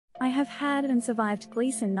I have had and survived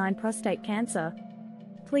Gleason 9 prostate cancer.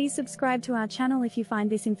 Please subscribe to our channel if you find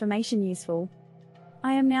this information useful.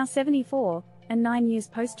 I am now 74, and 9 years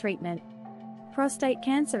post-treatment. Prostate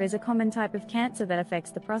cancer is a common type of cancer that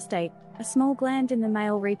affects the prostate, a small gland in the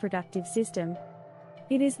male reproductive system.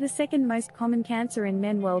 It is the second most common cancer in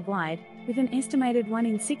men worldwide, with an estimated 1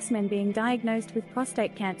 in 6 men being diagnosed with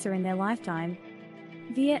prostate cancer in their lifetime.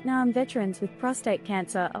 Vietnam veterans with prostate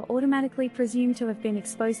cancer are automatically presumed to have been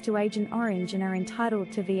exposed to Agent Orange and are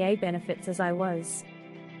entitled to VA benefits, as I was.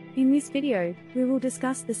 In this video, we will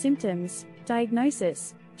discuss the symptoms,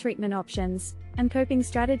 diagnosis, treatment options, and coping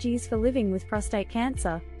strategies for living with prostate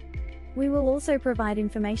cancer. We will also provide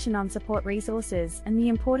information on support resources and the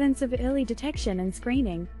importance of early detection and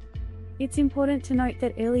screening. It's important to note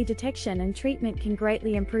that early detection and treatment can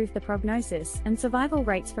greatly improve the prognosis and survival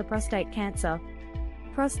rates for prostate cancer.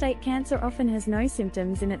 Prostate cancer often has no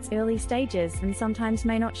symptoms in its early stages and sometimes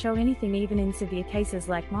may not show anything even in severe cases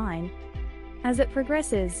like mine. As it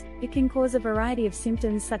progresses, it can cause a variety of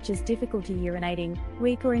symptoms such as difficulty urinating,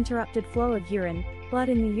 weak or interrupted flow of urine, blood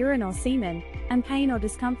in the urine or semen, and pain or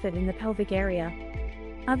discomfort in the pelvic area.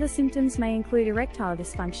 Other symptoms may include erectile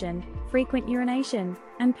dysfunction, frequent urination,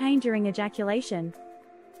 and pain during ejaculation.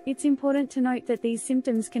 It's important to note that these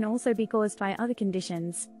symptoms can also be caused by other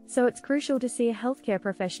conditions, so it's crucial to see a healthcare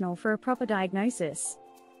professional for a proper diagnosis.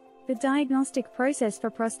 The diagnostic process for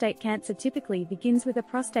prostate cancer typically begins with a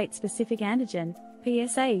prostate-specific antigen,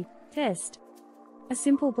 PSA, test. A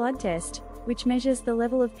simple blood test, which measures the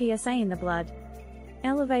level of PSA in the blood.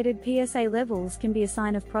 Elevated PSA levels can be a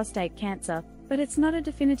sign of prostate cancer, but it's not a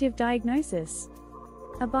definitive diagnosis.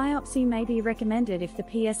 A biopsy may be recommended if the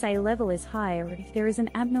PSA level is high or if there is an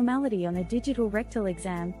abnormality on a digital rectal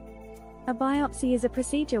exam. A biopsy is a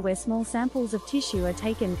procedure where small samples of tissue are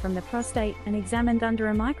taken from the prostate and examined under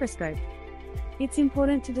a microscope. It's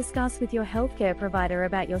important to discuss with your healthcare provider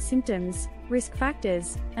about your symptoms, risk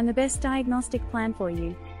factors, and the best diagnostic plan for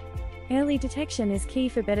you. Early detection is key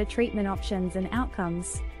for better treatment options and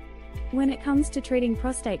outcomes. When it comes to treating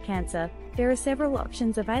prostate cancer, there are several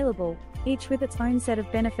options available, each with its own set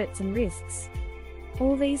of benefits and risks.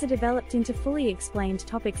 All these are developed into fully explained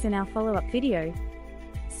topics in our follow-up video.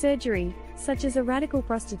 Surgery, such as a radical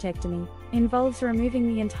prostatectomy, involves removing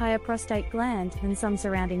the entire prostate gland and some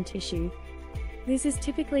surrounding tissue. This is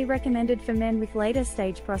typically recommended for men with later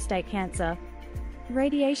stage prostate cancer.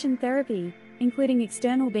 Radiation therapy, including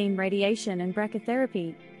external beam radiation and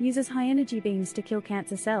brachytherapy, uses high-energy beams to kill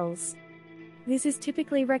cancer cells. This is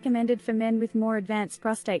typically recommended for men with more advanced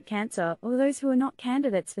prostate cancer or those who are not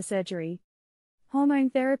candidates for surgery.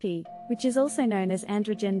 Hormone therapy, which is also known as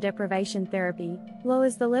androgen deprivation therapy,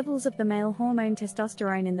 lowers the levels of the male hormone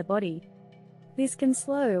testosterone in the body. This can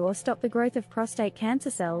slow or stop the growth of prostate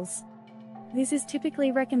cancer cells. This is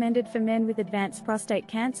typically recommended for men with advanced prostate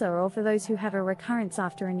cancer or for those who have a recurrence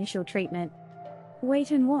after initial treatment.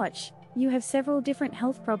 Wait and watch. You have several different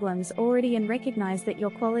health problems already and recognize that your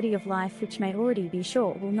quality of life, which may already be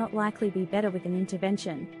short, will not likely be better with an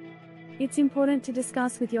intervention. It's important to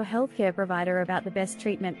discuss with your healthcare provider about the best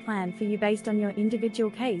treatment plan for you based on your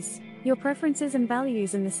individual case, your preferences and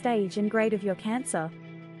values, and the stage and grade of your cancer.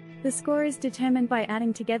 The score is determined by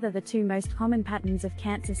adding together the 2 most common patterns of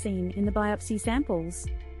cancer seen in the biopsy samples.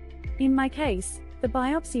 In my case, the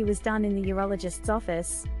biopsy was done in the urologist's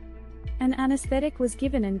office. An anesthetic was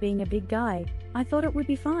given, and being a big guy, I thought it would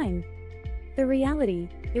be fine. The reality,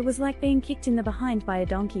 it was like being kicked in the behind by a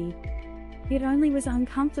donkey. It only was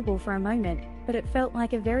uncomfortable for a moment, but it felt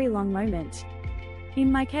like a very long moment.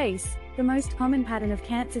 In my case, the most common pattern of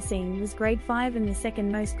cancer seen was grade 5 and the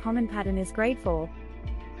second most common pattern is grade 4.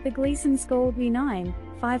 The Gleason score would be 9,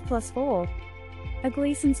 5 plus 4. A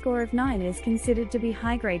Gleason score of 9 is considered to be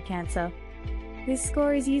high-grade cancer. This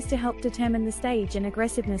score is used to help determine the stage and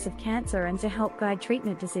aggressiveness of cancer and to help guide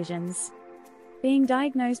treatment decisions. Being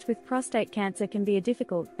diagnosed with prostate cancer can be a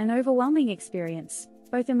difficult and overwhelming experience,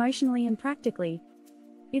 both emotionally and practically.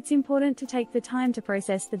 It's important to take the time to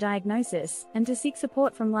process the diagnosis and to seek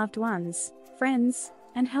support from loved ones, friends,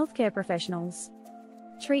 and healthcare professionals.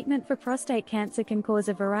 Treatment for prostate cancer can cause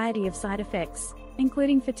a variety of side effects,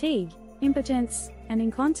 including fatigue, impotence, and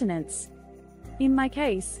incontinence. In my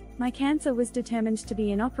case, my cancer was determined to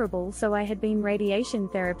be inoperable, so I had been radiation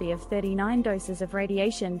therapy of 39 doses of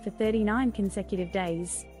radiation for 39 consecutive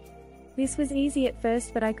days. This was easy at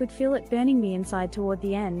first, but I could feel it burning me inside toward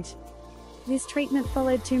the end. This treatment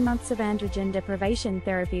followed 2 months of androgen deprivation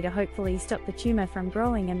therapy to hopefully stop the tumor from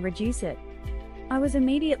growing and reduce it. I was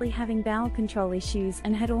immediately having bowel control issues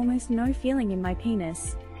and had almost no feeling in my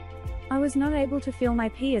penis. I was not able to feel my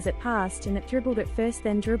pee as it passed, and it dribbled at first,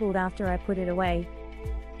 then dribbled after I put it away.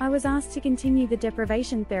 I was asked to continue the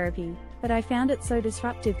deprivation therapy, but I found it so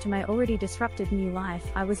disruptive to my already disrupted new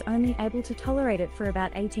life I was only able to tolerate it for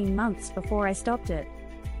about 18 months before I stopped it.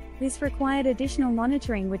 This required additional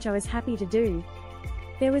monitoring, which I was happy to do.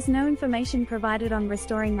 There was no information provided on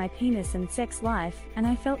restoring my penis and sex life, and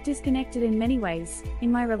I felt disconnected in many ways,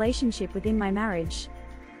 in my relationship within my marriage.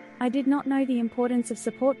 I did not know the importance of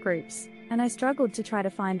support groups, and I struggled to try to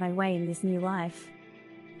find my way in this new life.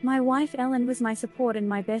 My wife Ellen was my support and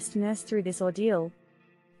my best nurse through this ordeal.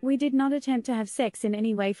 We did not attempt to have sex in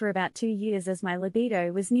any way for about 2 years as my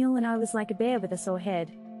libido was nil and I was like a bear with a sore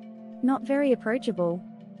head. Not very approachable.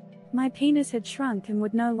 My penis had shrunk and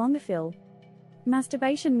would no longer fill.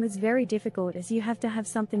 Masturbation was very difficult as you have to have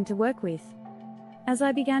something to work with. As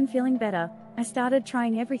I began feeling better, I started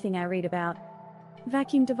trying everything I read about.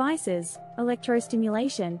 Vacuum devices,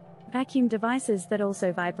 electrostimulation, vacuum devices that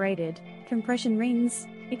also vibrated, compression rings,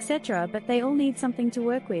 etc., but they all need something to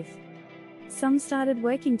work with. Some started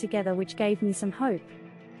working together, which gave me some hope.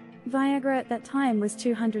 Viagra at that time was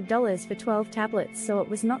 $200 for 12 tablets, so it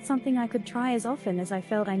was not something I could try as often as I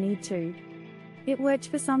felt I need to. It worked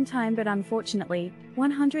for some time, but unfortunately,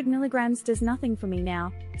 100 milligrams does nothing for me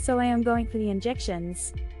now, so I am going for the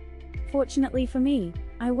injections. Fortunately for me,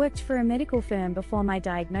 I worked for a medical firm before my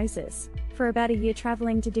diagnosis, for about a year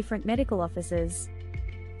traveling to different medical offices,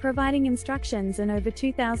 providing instructions and over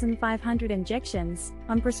 2,500 injections,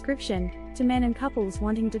 on prescription, to men and couples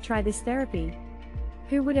wanting to try this therapy.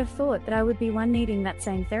 Who would have thought that I would be one needing that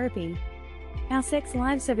same therapy? Our sex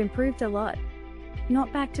lives have improved a lot.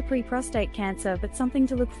 Not back to pre-prostate cancer, but something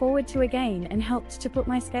to look forward to again, and helped to put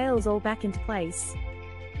my scales all back into place.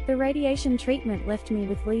 The radiation treatment left me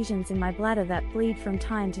with lesions in my bladder that bleed from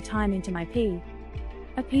time to time into my pee.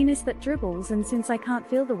 A penis that dribbles, and since I can't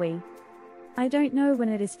feel the wee, I don't know when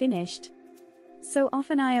it is finished. So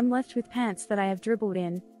often I am left with pants that I have dribbled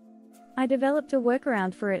in. I developed a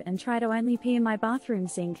workaround for it and try to only pee in my bathroom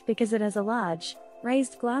sink because it has a large,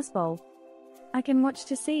 raised glass bowl. I can watch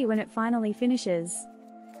to see when it finally finishes.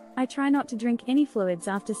 I try not to drink any fluids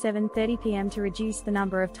after 7:30 p.m. to reduce the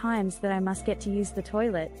number of times that I must get to use the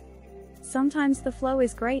toilet. Sometimes the flow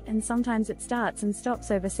is great and sometimes it starts and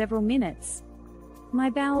stops over several minutes. My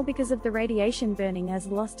bowel, because of the radiation burning, has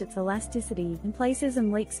lost its elasticity in places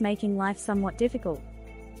and leaks, making life somewhat difficult.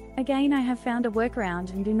 Again, I have found a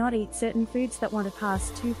workaround and do not eat certain foods that want to pass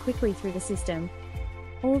too quickly through the system.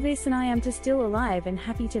 All this and I am still alive and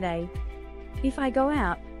happy today. If I go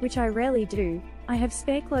out, which I rarely do, I have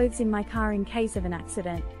spare clothes in my car in case of an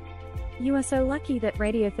accident. You are so lucky that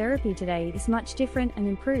radiotherapy today is much different and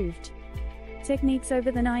improved. Techniques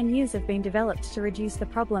over the 9 years have been developed to reduce the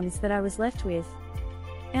problems that I was left with.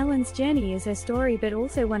 Ellen's journey is her story, but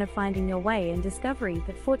also one of finding your way and discovery,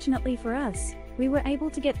 but fortunately for us, we were able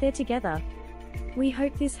to get there together. We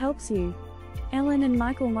hope this helps you. Ellen and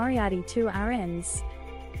Michael Moriarty, 2 RNs.